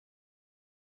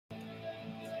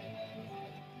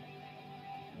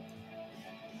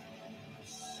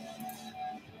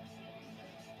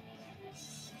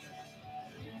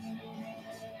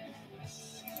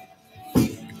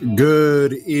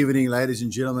Good evening, ladies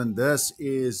and gentlemen. This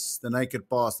is The Naked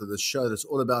Pastor, the show that's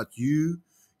all about you,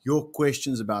 your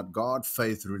questions about God,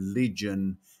 faith,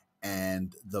 religion,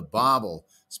 and the Bible.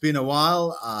 It's been a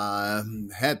while. I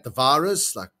had the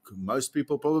virus, like most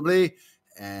people probably,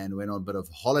 and went on a bit of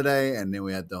holiday, and then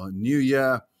we had the new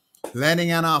year.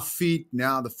 Landing on our feet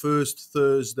now, the first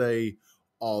Thursday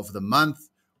of the month.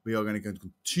 We are going to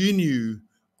continue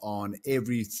on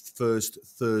every first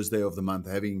Thursday of the month,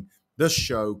 having this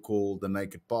show called The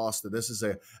Naked Pastor. This is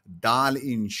a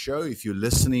dial-in show. If you're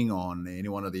listening on any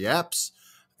one of the apps,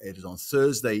 it is on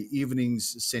Thursday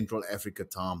evenings, Central Africa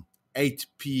time, 8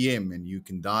 p.m. And you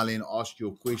can dial in, ask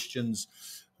your questions.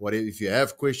 Whatever, if you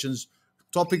have questions,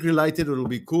 topic related, it'll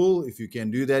be cool if you can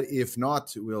do that. If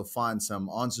not, we'll find some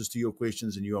answers to your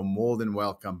questions, and you are more than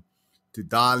welcome to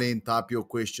dial in, type your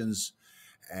questions.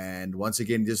 And once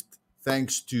again, just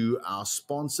thanks to our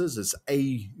sponsors. It's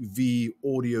AV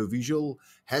Audiovisual,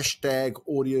 hashtag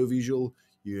Audiovisual.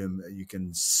 You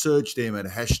can search them at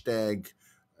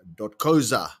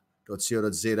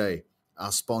hashtag.coza.co.za,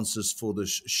 our sponsors for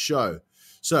this show.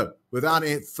 So without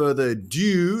any further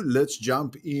ado, let's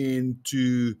jump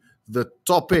into the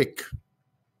topic,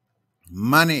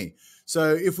 money.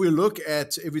 So if we look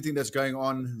at everything that's going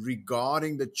on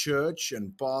regarding the church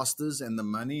and pastors and the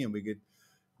money, and we get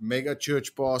mega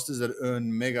church pastors that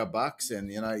earn mega bucks,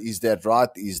 and is that right?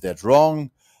 Is that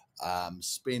wrong?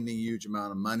 Spending huge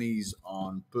amount of monies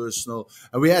on personal,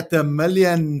 and we had the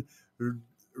million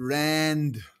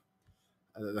rand.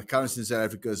 The currency in South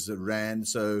Africa is the rand,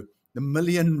 so the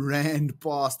million rand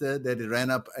pastor that ran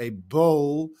up a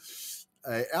bill,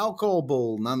 an alcohol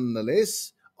bill,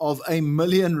 nonetheless, of $1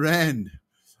 million.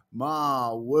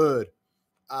 My word.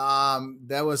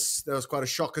 That was quite a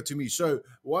shocker to me. So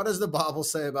what does the Bible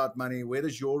say about money? Where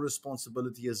does your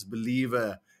responsibility as a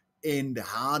believer end?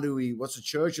 What's the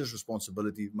church's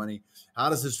responsibility of money? How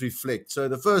does this reflect? So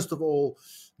the first of all,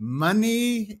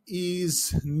 money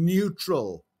is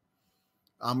neutral.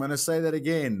 I'm going to say that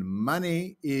again.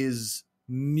 Money is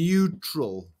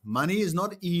neutral. Money is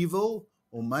not evil,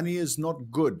 or money is not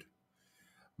good.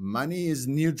 Money is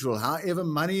neutral. However,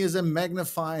 money is a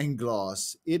magnifying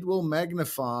glass. It will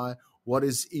magnify what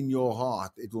is in your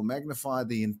heart. It will magnify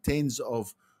the intents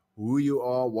of who you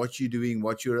are, what you're doing,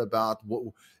 what you're about.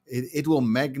 It will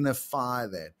magnify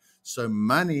that. So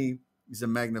money is a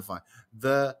magnifier.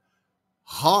 The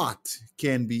heart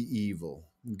can be evil.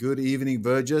 Good evening,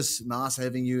 Burgess. Nice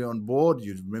having you on board.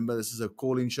 You remember this is a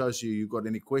call-in show, so you got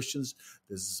any questions?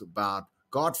 This is about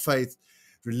God, faith,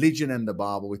 religion, and the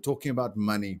Bible. We're talking about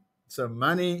money. So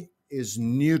money is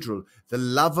neutral. The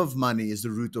love of money is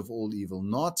the root of all evil,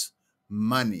 not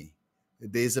money.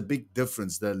 There's a big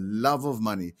difference, the love of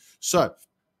money. So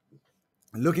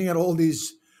looking at all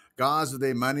these guys with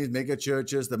their money, mega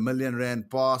churches, the million rand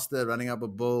pastor running up a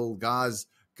bill, guys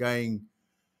going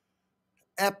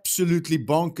absolutely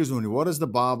bonkers. What does the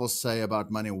Bible say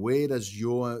about money? Where does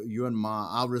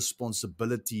our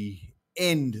responsibility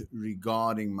end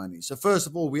regarding money? So first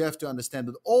of all, we have to understand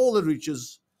that all the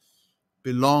riches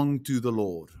belong to the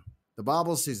Lord. The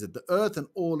Bible says that the earth and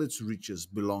all its riches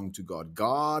belong to God.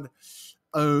 God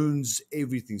owns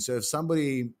everything. So if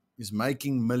somebody is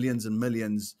making millions and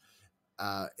millions,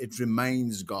 it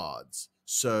remains God's.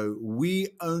 So we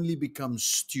only become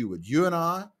steward. You and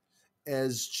I,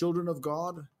 as children of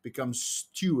God, become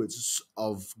stewards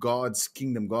of God's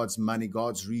kingdom, God's money,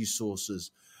 God's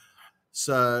resources.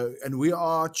 So, and we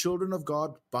are children of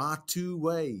God by two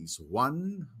ways.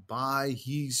 One, by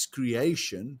his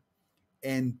creation,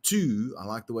 and two, I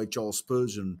like the way Charles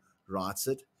Spurgeon writes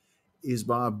it, is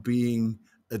by being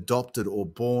adopted or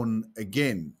born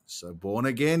again. So born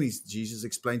again, Jesus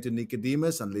explained to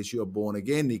Nicodemus, unless you are born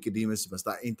again, Nicodemus, must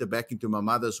I enter back into my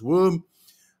mother's womb?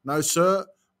 No, sir.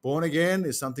 Born again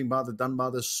is something done by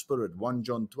the Spirit. 1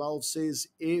 John 12 says,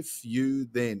 if you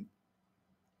then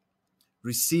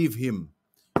receive him,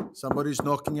 somebody's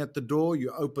knocking at the door,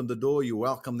 you open the door, you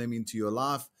welcome them into your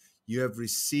life, you have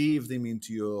received them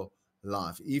into your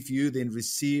life. If you then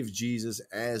receive Jesus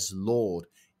as Lord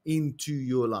into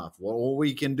your life, well, all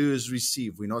we can do is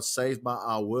receive. We're not saved by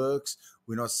our works.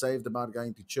 We're not saved about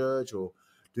going to church or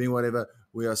doing whatever.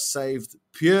 We are saved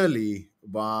purely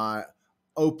by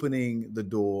opening the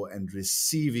door and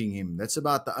receiving him. That's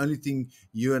about the only thing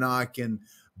you and I can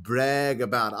brag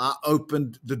about. I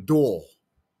opened the door,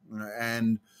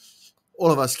 and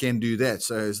all of us can do that.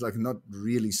 So it's like not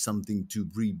really something to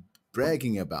be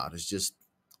bragging about. It's just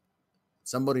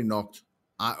somebody knocked,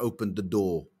 I opened the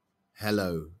door.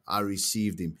 Hello, I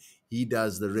received him. He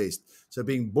does the rest. So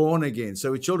being born again.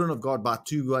 So we're children of God by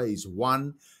two ways.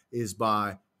 One is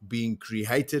by being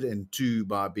created, and two,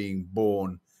 by being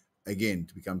born again,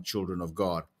 to become children of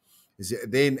God.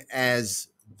 Then, as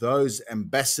those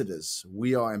ambassadors,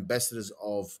 we are ambassadors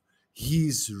of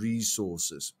His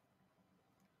resources.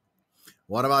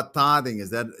 What about tithing?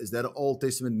 Is that Old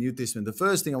Testament, New Testament? The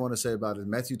first thing I want to say about it,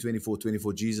 Matthew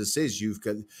 24:24, Jesus says you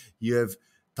have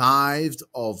tithed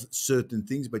of certain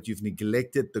things, but you've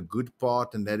neglected the good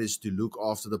part, and that is to look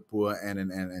after the poor.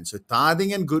 And so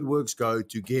tithing and good works go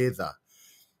together.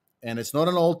 And it's not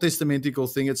an Old Testamentical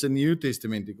thing, it's a New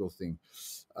Testamentical thing.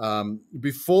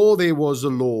 Before there was a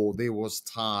law, there was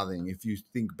tithing. If you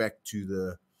think back to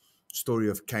the story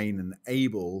of Cain and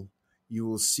Abel, you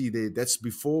will see that's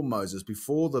before Moses,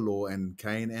 before the law, and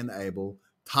Cain and Abel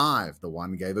tithe. The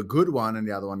one gave a good one, and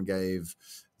the other one gave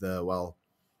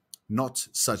not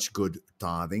such good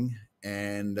tithing.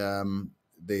 And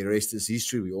the rest is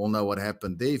history. We all know what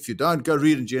happened there. If you don't, go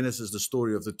read in Genesis the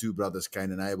story of the two brothers,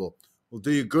 Cain and Abel. Will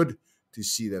do you good to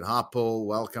see that. Hi, Paul.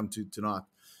 Welcome to tonight.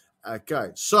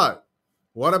 Okay, so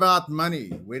what about money?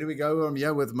 Where do we go from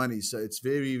here with money? So it's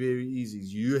very, very easy.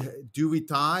 Do we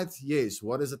tithe? Yes.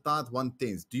 What is a tithe?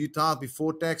 1/10. Do you tithe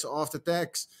before tax, after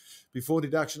tax, before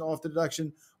deduction, after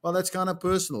deduction? Well, that's kind of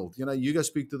personal. You go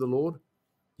speak to the Lord.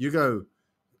 You go,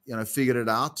 figure it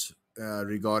out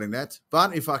regarding that.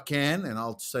 But if I can, and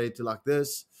I'll say it like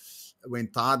this, when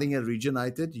tithing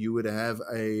originated, you would have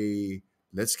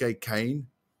let's say Cain.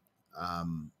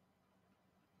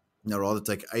 Rather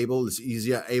take Abel. It's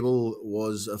easier. Abel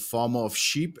was a farmer of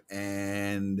sheep,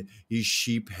 and his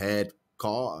sheep had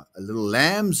little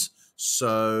lambs.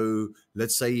 So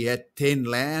let's say he had 10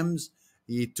 lambs.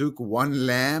 He took one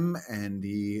lamb and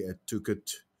he took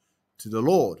it to the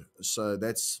Lord. So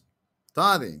that's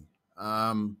tithing.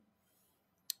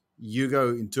 You go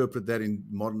interpret that in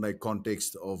modern day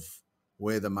context of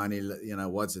where the money,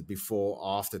 what's it before,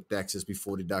 after taxes,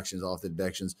 before deductions, after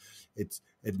deductions. It's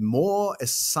more a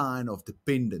sign of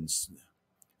dependence,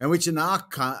 and which in our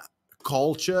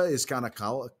culture is kind of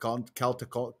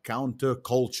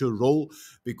countercultural,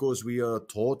 because we are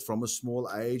taught from a small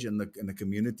age in the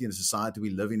community and the society we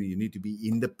live in, you need to be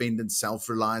independent,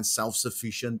 self-reliant,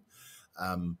 self-sufficient,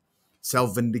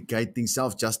 self-vindicating,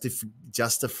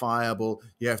 self-justifiable.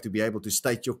 You have to be able to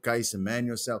state your case and man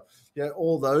yourself.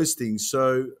 All those things.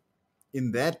 So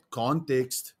in that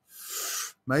context,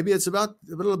 maybe it's about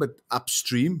a little bit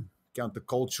upstream,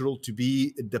 countercultural, to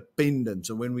be dependent.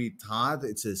 So when we tithe,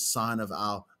 it's a sign of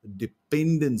our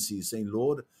dependency, saying,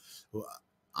 Lord,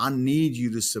 I need you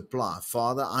to supply.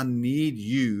 Father, I need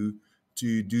you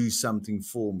to do something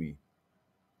for me.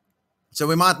 So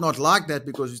we might not like that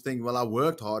because we think, well, I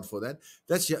worked hard for that.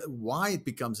 That's why it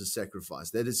becomes a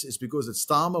sacrifice. It's because it's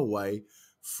time away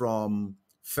from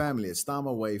family. It's time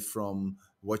away from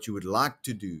what you would like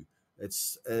to do.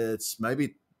 It's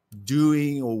maybe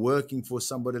doing or working for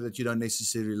somebody that you don't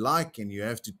necessarily like, and you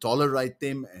have to tolerate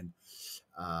them and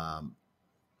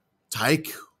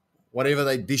take whatever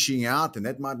they're dishing out, and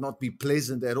that might not be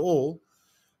pleasant at all.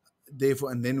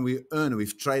 Therefore, and then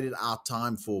we've traded our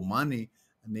time for money.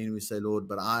 And then we say, Lord,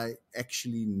 but I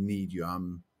actually need you.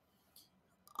 I'm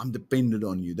dependent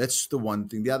on you. That's the one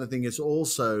thing. The other thing is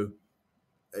also,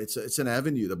 it's an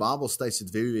avenue. The Bible states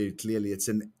it very, very clearly. It's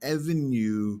an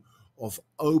avenue of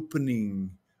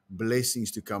opening blessings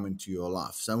to come into your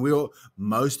life. So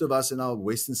most of us in our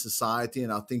Western society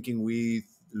and our thinking, we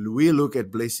look at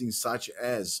blessings such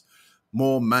as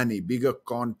more money, bigger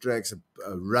contracts,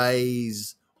 a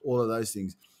raise, all of those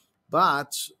things.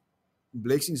 But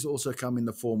blessings also come in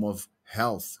the form of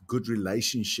health, good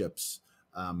relationships.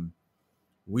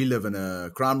 We live in a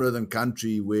crime-ridden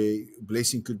country where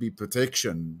blessing could be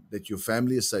protection, that your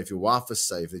family is safe, your wife is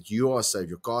safe, that you are safe,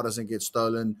 your car doesn't get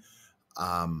stolen,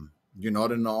 you're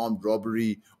not in an armed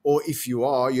robbery, or if you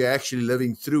are, you're actually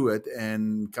living through it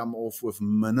and come off with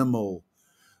minimal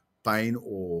pain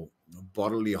or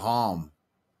bodily harm,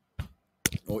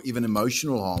 or even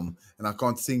emotional harm. And I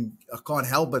can't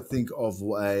help but think of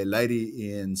a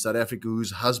lady in South Africa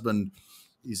whose husband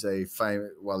is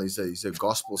he's a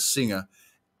gospel singer,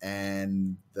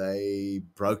 and they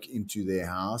broke into their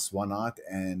house one night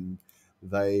and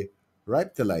they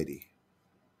raped the lady.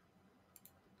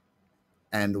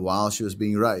 And while she was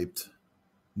being raped,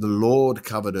 the Lord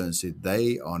covered her and said,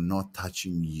 they are not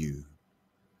touching you.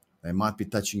 They might be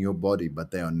touching your body,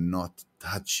 but they are not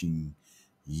touching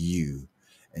you.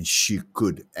 And she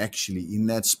could actually, in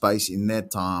that space, in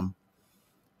that time,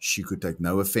 she could take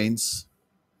no offense.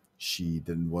 She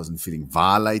wasn't feeling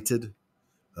violated.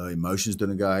 Her emotions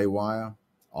didn't go haywire.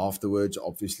 Afterwards,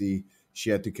 obviously, she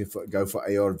had to go for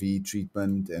ARV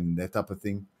treatment and that type of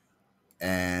thing.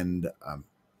 And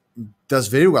does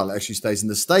very well. Actually stays in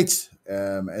the States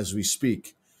as we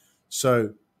speak.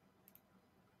 So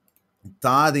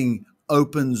Tithing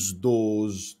opens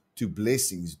doors to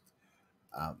blessings.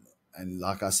 Um, and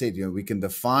like I said, we can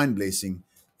define blessing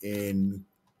in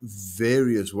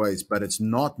various ways, but it's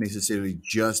not necessarily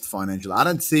just financial. I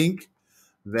don't think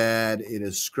that it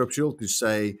is scriptural to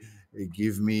say,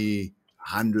 give me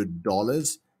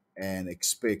 $100 and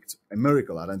expect a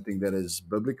miracle. I don't think that is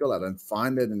biblical. I don't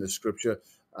find that in the scripture.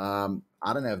 I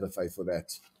don't have the faith for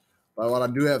that. But what I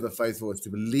do have the faith for is to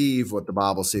believe what the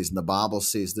Bible says. And the Bible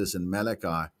says this in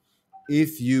Malachi: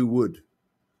 if you would,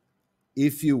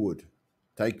 if you would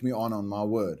take me on my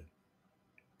word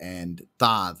and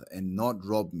tithe and not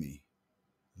rob me,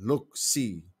 look,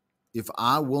 see, if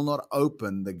I will not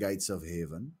open the gates of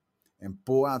heaven and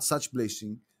pour out such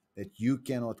blessing that you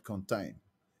cannot contain.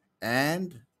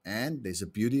 And there's a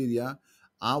beauty here,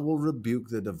 I will rebuke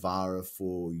the devourer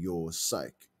for your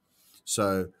sake.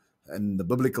 So in the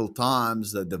biblical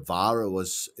times, the devourer it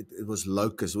was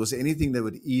locust. It was anything that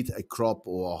would eat a crop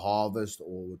or a harvest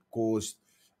or would cause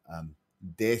um,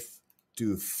 death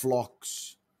to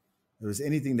flocks. It was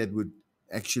anything that would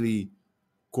actually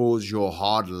cause your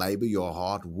hard labor, your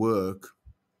hard work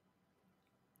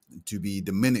to be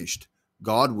diminished.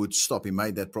 God would stop. He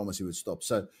made that promise, he would stop.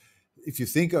 So if you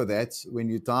think of that, when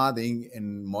you're tithing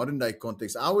in modern day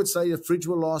context, I would say the fridge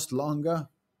will last longer.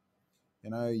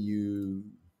 You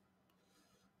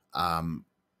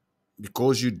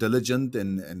because you're diligent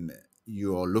and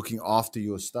you are looking after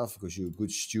your stuff because you're a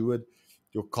good steward,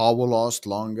 your car will last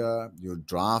longer, you'll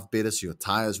drive better, so your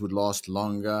tires would last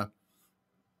longer.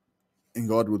 And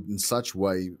God would in such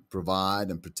way provide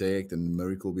and protect, and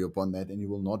miracle be upon that, and you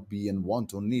will not be in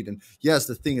want or need. And yes,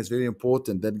 the thing is very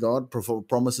important that God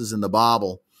promises in the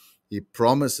Bible. He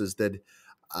promises that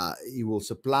he will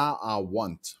supply our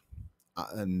want.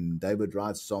 And David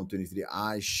writes Psalm 23,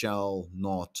 I shall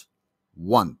not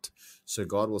want. So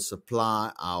God will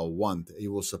supply our want. He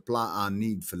will supply our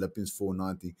need. Philippians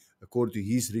 4:19. According to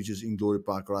his riches in glory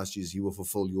by Christ Jesus, he will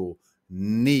fulfill your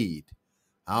need.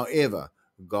 However,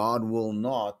 God will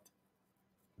not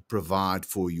provide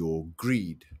for your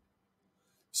greed.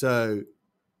 So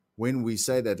when we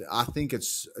say that, I think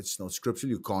it's not scriptural.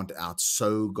 You can't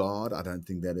outsow God. I don't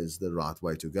think that is the right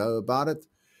way to go about it.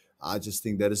 I just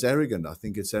think that is arrogant. I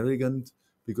think it's arrogant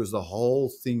because the whole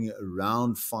thing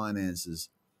around finances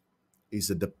is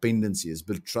a dependency, is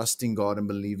trusting God and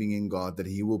believing in God that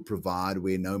he will provide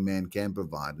where no man can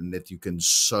provide, and that you can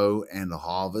sow and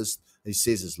harvest. He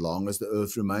says as long as the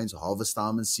earth remains, harvest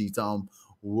time and seed time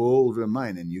will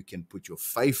remain, and you can put your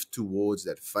faith towards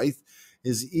that. Faith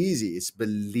is easy. It's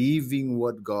believing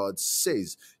what God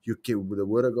says. The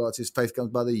word of God says faith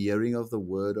comes by the hearing of the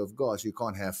word of God. So you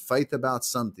can't have faith about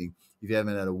something if you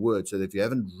haven't had a word. So that if you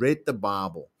haven't read the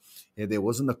Bible, if there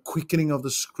wasn't a quickening of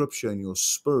the scripture in your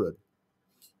spirit,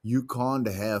 you can't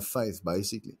have faith,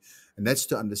 basically. And that's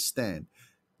to understand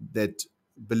that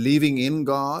believing in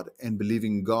God and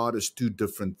believing God is two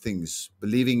different things.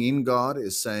 Believing in God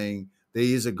is saying there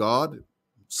is a God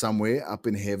somewhere up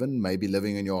in heaven, maybe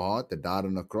living in your heart, that died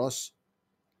on the cross.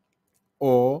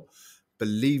 Or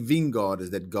believing God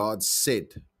is that God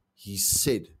said, he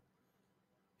said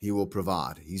he will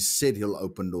provide. He said he'll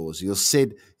open doors. He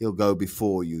said he'll go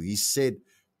before you. He said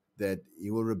that he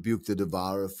will rebuke the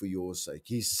devourer for your sake.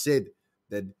 He said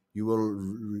that you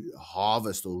will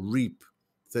harvest or reap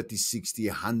 30, 60,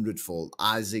 100-fold.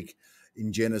 Isaac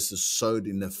in Genesis sowed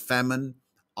in the famine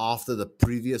after the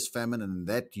previous famine, and in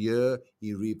that year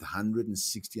he reaped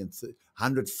 160 and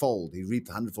 100-fold. He reaped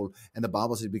 100-fold, and the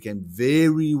Bible says he became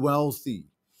very wealthy.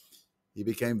 He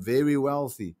became very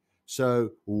wealthy.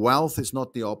 So wealth is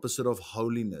not the opposite of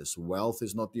holiness. Wealth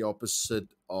is not the opposite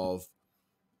of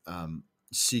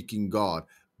seeking God,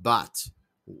 but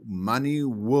money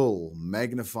will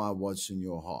magnify what's in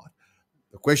your heart.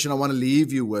 The question I want to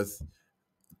leave you with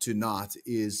tonight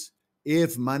is,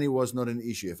 if money was not an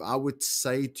issue, if I would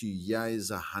say to you, here's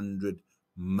 $100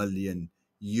 million,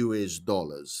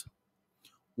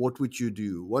 what would you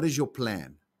do? What is your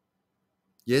plan?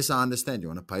 Yes, I understand. You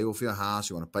want to pay off your house.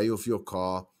 You want to pay off your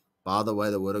car. By the way,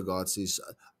 the word of God says,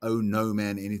 owe no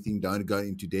man anything. Don't go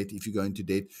into debt. If you go into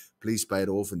debt, please pay it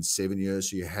off in 7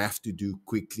 years. So you have to do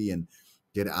quickly and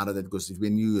get out of that, because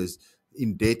when you is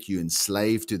in debt, you're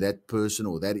enslaved to that person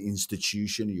or that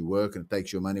institution. You work and it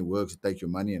takes your money, works, it takes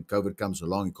your money, and COVID comes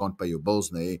along, you can't pay your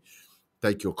bills, and they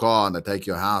take your car and they take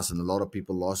your house. And a lot of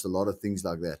people lost a lot of things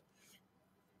like that.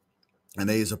 And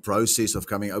there is a process of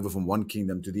coming over from one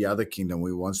kingdom to the other kingdom.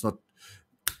 We once not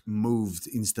moved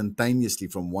instantaneously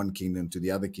from one kingdom to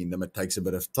the other kingdom. It takes a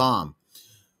bit of time.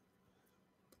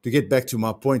 To get back to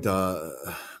my point,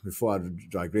 before I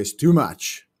digress too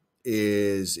much,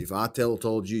 is if I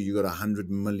told you you got $100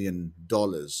 million,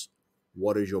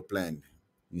 What is your plan?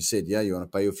 You said, yeah, you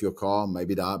want to pay off your car,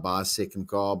 maybe buy a second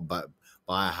car, but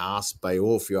buy a house, pay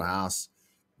off your house,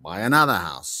 buy another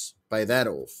house, pay that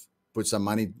off. Put some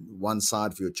money one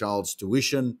side for your child's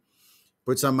tuition,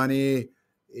 put some money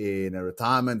in a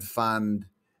retirement fund,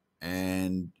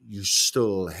 and you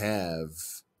still have,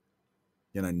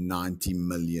 90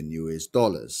 million US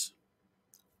dollars.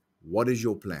 What is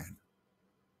your plan?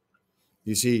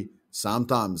 You see,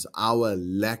 sometimes our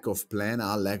lack of plan,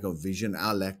 our lack of vision,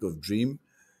 our lack of dream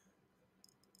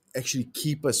actually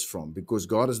keep us from, because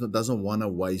God doesn't want to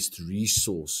waste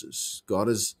resources.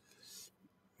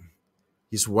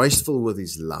 He's wasteful with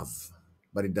his love,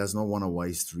 but he does not want to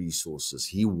waste resources.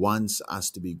 He wants us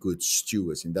to be good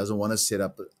stewards. He doesn't want to set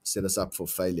us up for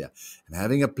failure. And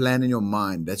having a plan in your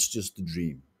mind, that's just the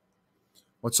dream.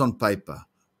 What's on paper?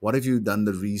 What have you done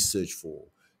the research for?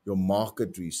 Your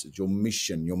market research, your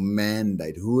mission, your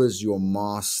mandate. Who is your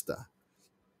master?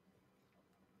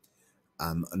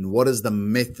 And what is the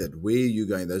method? Where are you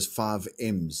going? Those 5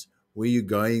 M's. Where are you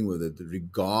going with it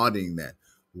regarding that?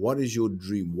 What is your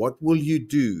dream? What will you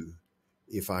do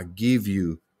if I give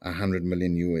you 100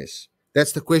 million US?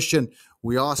 That's the question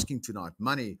we're asking tonight.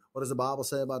 Money. What does the Bible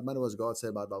say about money? What does God say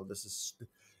about Bible?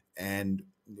 And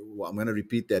I'm going to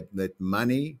repeat that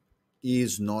money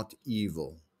is not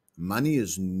evil. Money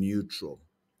is neutral.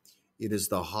 It is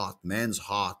the heart, man's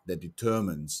heart, that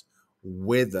determines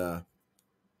whether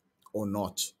or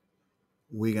not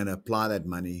we're going to apply that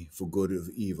money for good or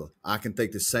evil. I can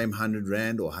take the same 100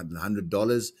 Rand or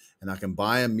 $100 and I can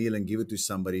buy a meal and give it to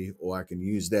somebody, or I can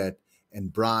use that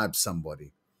and bribe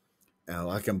somebody.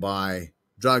 I can buy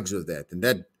drugs with that, and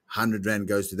that 100 Rand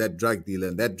goes to that drug dealer,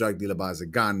 and that drug dealer buys a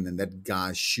gun, and that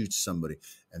guy shoots somebody.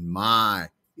 And my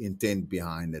intent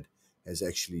behind it has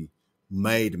actually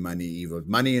made money evil.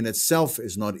 Money in itself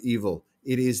is not evil.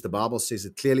 It is, the Bible says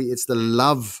it clearly, it's the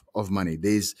love of money.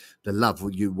 There's the love.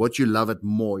 What you love it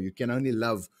more. You can only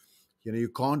love, you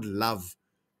can't love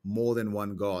more than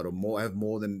one God, or have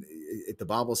more than, the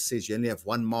Bible says you only have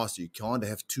one master. You can't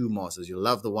have 2 masters. You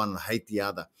love the one and hate the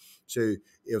other. So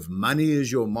if money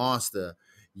is your master,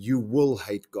 you will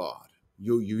hate God.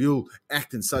 You'll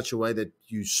act in such a way that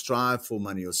you strive for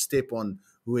money, or step on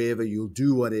whoever, you'll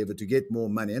do whatever to get more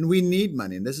money. And we need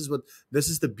money. And this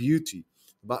is the beauty.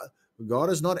 But God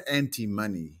is not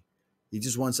anti-money. He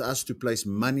just wants us to place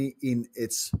money in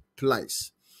its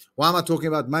place. Why am I talking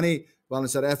about money? Well, in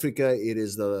South Africa, it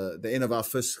is the end of our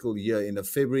fiscal year, end of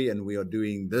February, and we are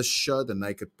doing this show, The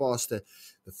Naked Pastor,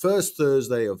 the first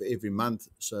Thursday of every month.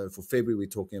 So for February, we're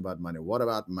talking about money. What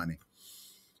about money?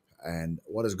 And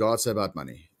what does God say about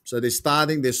money? So there's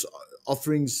tithing, there's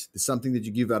offerings, there's something that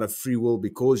you give out of free will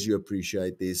because you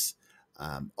appreciate this.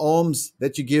 Alms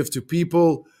that you give to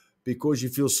people because you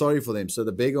feel sorry for them. So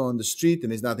the beggar on the street,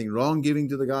 and there's nothing wrong giving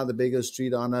to the guy on the beggar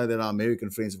street. I know that our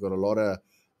American friends have got a lot of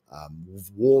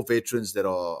war veterans that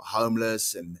are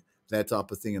homeless and that type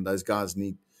of thing, and those guys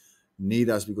need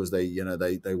us because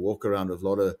they walk around with a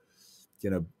lot of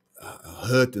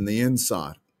hurt in the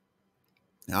inside.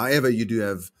 However, you do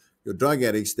have your drug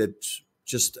addicts that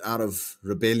just out of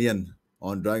rebellion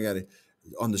on drug addict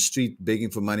on the street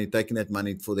begging for money, taking that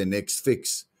money for their next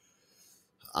fix.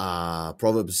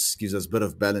 Proverbs gives us a bit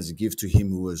of balance. Give to him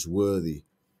who is worthy.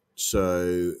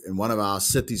 So in one of our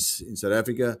cities in South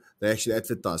Africa, they actually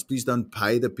advertise, please don't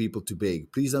pay the people to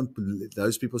beg. Please don't,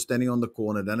 those people standing on the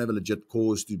corner don't have a legit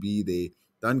cause to be there.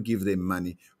 Don't give them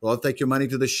money. Well, take your money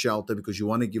to the shelter because you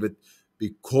want to give it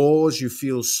because you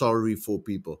feel sorry for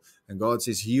people. And God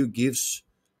says he who gives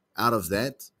out of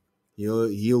that,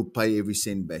 he'll pay every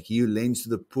cent back. He who lends to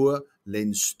the poor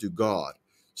lends to God.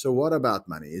 So what about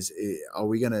money? Are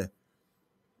we going to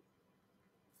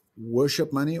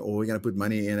worship money, or we're going to put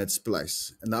money in its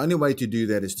place? And the only way to do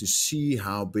that is to see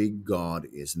how big God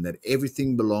is and that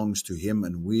everything belongs to him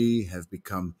and we have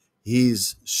become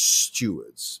his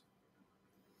stewards.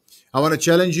 I want to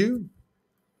challenge you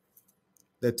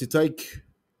that to take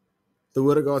the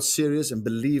word of God serious and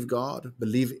believe God,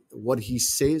 believe what he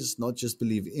says, not just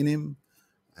believe in him.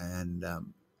 And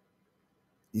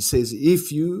he says,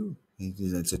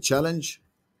 it's a challenge,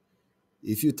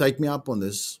 if you take me up on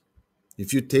this,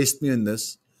 if you test me in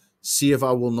this, see if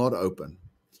I will not open.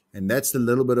 And that's the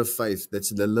little bit of faith.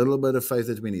 That's the little bit of faith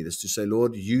that we need, is to say,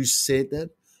 Lord, you said that,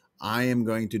 I am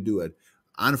going to do it.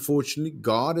 Unfortunately,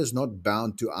 God is not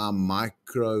bound to our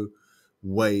microwave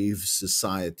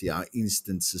society, our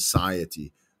instant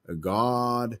society.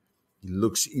 God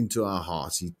looks into our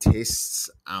hearts. He tests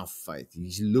our faith.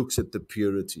 He looks at the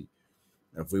purity.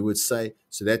 If we would say,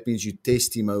 so that means you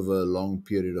test him over a long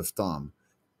period of time.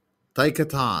 Take a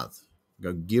tithe.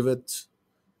 Go give it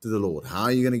to the Lord. How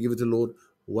are you going to give it to the Lord?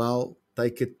 Well,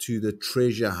 take it to the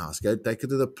treasure house. Go take it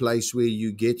to the place where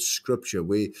you get scripture,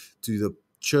 where to the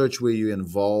church where you're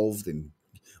involved in,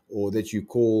 or that you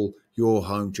call your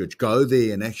home church. Go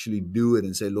there and actually do it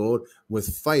and say, Lord, with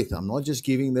faith, I'm not just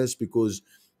giving this because,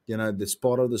 that's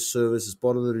part of the service, it's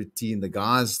part of the routine. The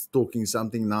guy's talking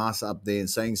something nice up there and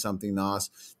saying something nice,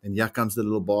 and here comes the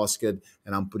little basket,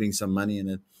 and I'm putting some money in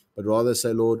it. But rather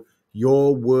say, Lord,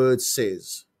 your word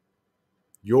says,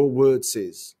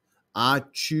 I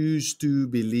choose to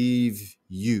believe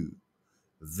you.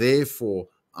 Therefore,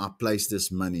 I place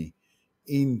this money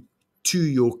into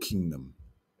your kingdom.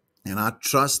 And I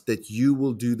trust that you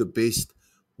will do the best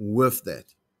with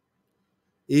that.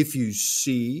 If you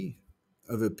see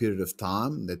over a period of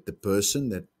time that the person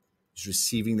that is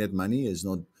receiving that money is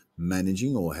not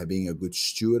managing or having a good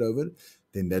steward over it,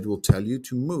 then that will tell you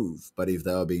to move. But if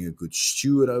they are being a good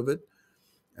steward over it,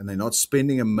 and they're not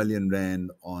spending R1,000,000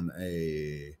 on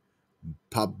a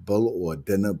pub bill or a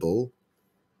dinner bill,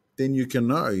 then you can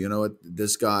know, what,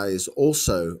 this guy is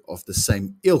also of the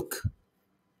same ilk,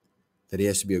 that he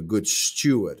has to be a good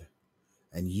steward.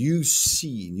 And you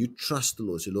see and you trust the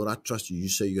Lord. Say, Lord, I trust you. You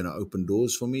say you're going to open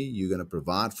doors for me. You're going to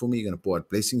provide for me. You're going to pour out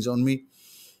blessings on me.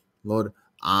 Lord,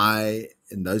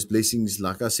 in those blessings,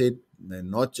 like I said, they're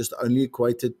not just only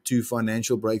equated to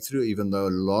financial breakthrough, even though a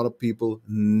lot of people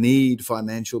need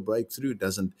financial breakthrough. It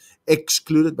doesn't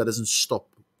exclude it, but doesn't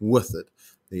stop with it.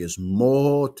 There's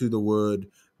more to the word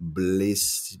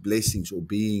blessings or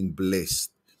being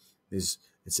blessed. It's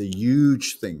a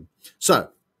huge thing. So,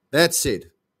 that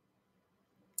said,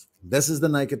 this is the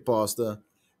Naked Pastor,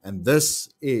 and this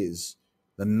is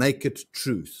the naked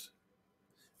truth.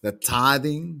 The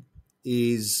tithing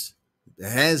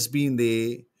has been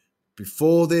there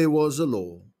before there was a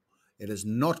law. It is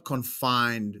not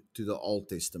confined to the Old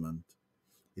Testament.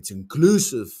 It's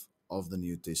inclusive of the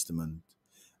New Testament,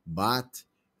 but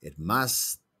it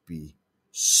must be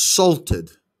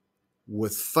salted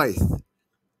with faith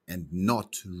and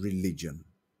not religion.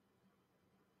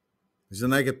 This is the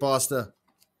Naked Pastor.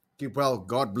 Keep well.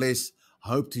 God bless.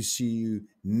 Hope to see you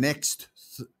next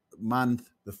month,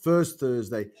 the first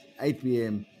Thursday, 8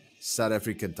 p.m. South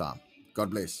African time. God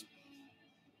bless.